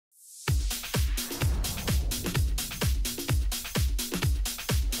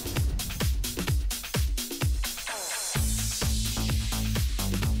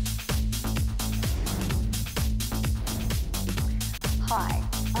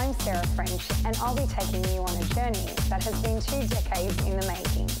Sarah French, and I'll be taking you on a journey that has been 2 decades in the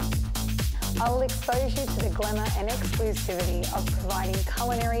making. I will expose you to the glamour and exclusivity of providing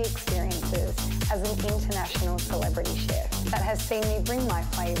culinary experiences as an international celebrity chef that has seen me bring my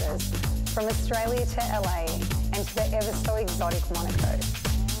flavours from Australia to LA and to the ever so exotic Monaco.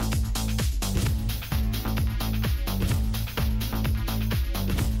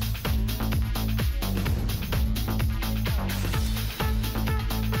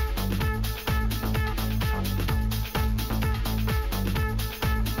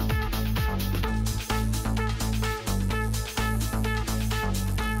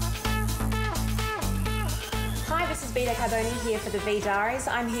 Vita Carboni here for the V Diaries.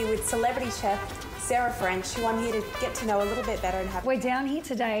 I'm here with celebrity chef Sarah French, who I'm here to get to know a little bit better and have. We're down here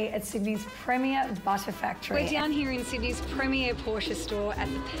today at Sydney's premier butter factory. We're down here in Sydney's premier Porsche store at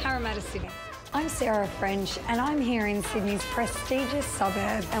the Parramatta City. I'm Sarah French and I'm here in Sydney's prestigious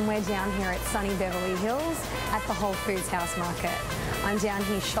suburb, and we're down here at sunny Beverly Hills at the Whole Foods House Market. I'm down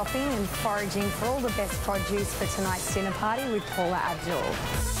here shopping and foraging for all the best produce for tonight's dinner party with Paula Abdul.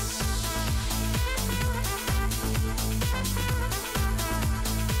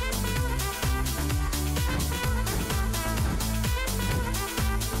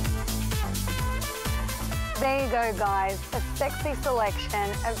 There you go, guys, a sexy selection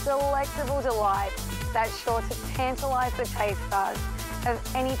of delectable delights that's sure to tantalise the taste buds of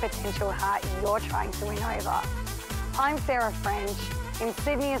any potential heart you're trying to win over. I'm Sarah French in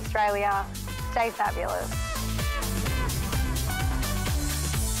Sydney, Australia. Stay fabulous.